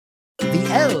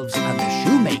Elves and the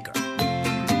Shoemaker.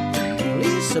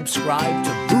 Please subscribe to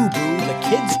Booboo the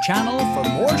Kids channel for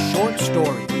more short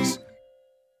stories.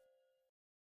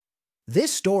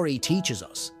 This story teaches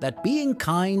us that being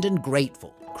kind and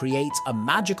grateful creates a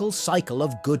magical cycle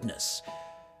of goodness.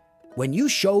 When you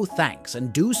show thanks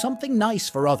and do something nice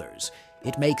for others,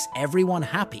 it makes everyone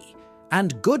happy,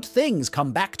 and good things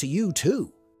come back to you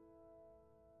too.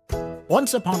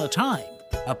 Once upon a time,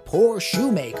 a poor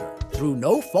shoemaker, through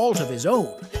no fault of his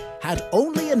own, had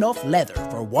only enough leather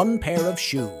for one pair of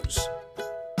shoes.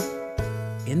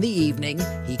 In the evening,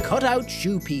 he cut out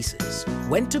shoe pieces,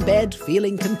 went to bed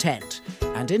feeling content,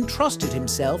 and entrusted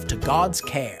himself to God's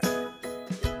care.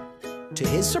 To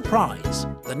his surprise,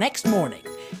 the next morning,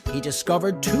 he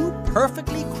discovered two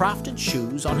perfectly crafted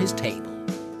shoes on his table.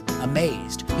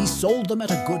 Amazed, he sold them at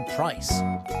a good price,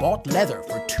 bought leather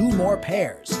for 2 more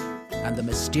pairs, and the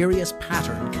mysterious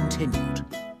pattern continued.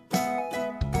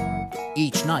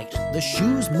 Each night, the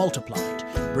shoes multiplied,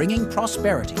 bringing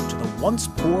prosperity to the once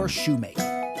poor shoemaker.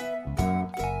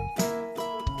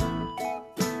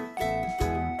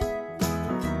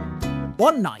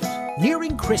 One night,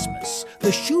 nearing Christmas,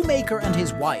 the shoemaker and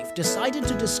his wife decided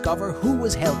to discover who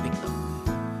was helping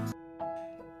them.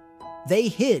 They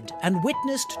hid and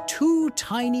witnessed 2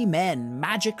 tiny men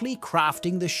magically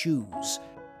crafting the shoes.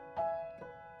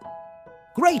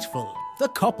 Grateful, the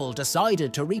couple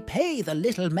decided to repay the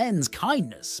little men's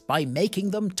kindness by making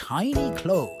them tiny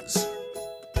clothes.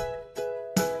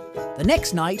 The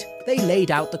next night, they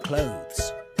laid out the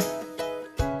clothes.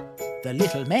 The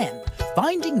little men,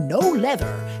 finding no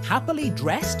leather, happily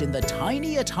dressed in the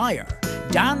tiny attire,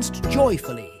 danced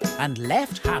joyfully and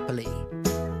left happily.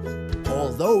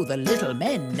 Although the little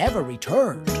men never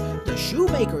returned, the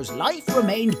shoemaker's life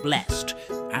remained blessed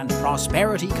and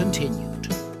prosperity continued.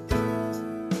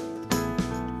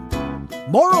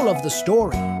 Moral of the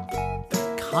story: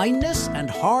 kindness and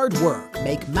hard work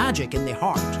make magic in the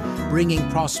heart, bringing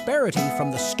prosperity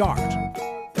from the start.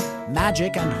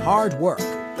 Magic and hard work,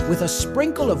 with a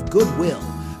sprinkle of goodwill,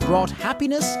 brought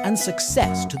happiness and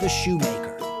success to the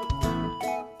shoemaker.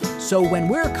 So when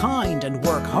we're kind and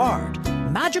work hard,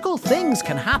 magical things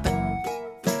can happen.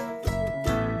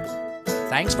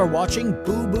 Thanks for watching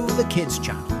Booboo the Kids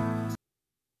channel.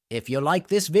 If you like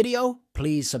this video,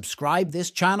 please subscribe this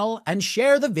channel and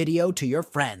share the video to your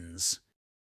friends.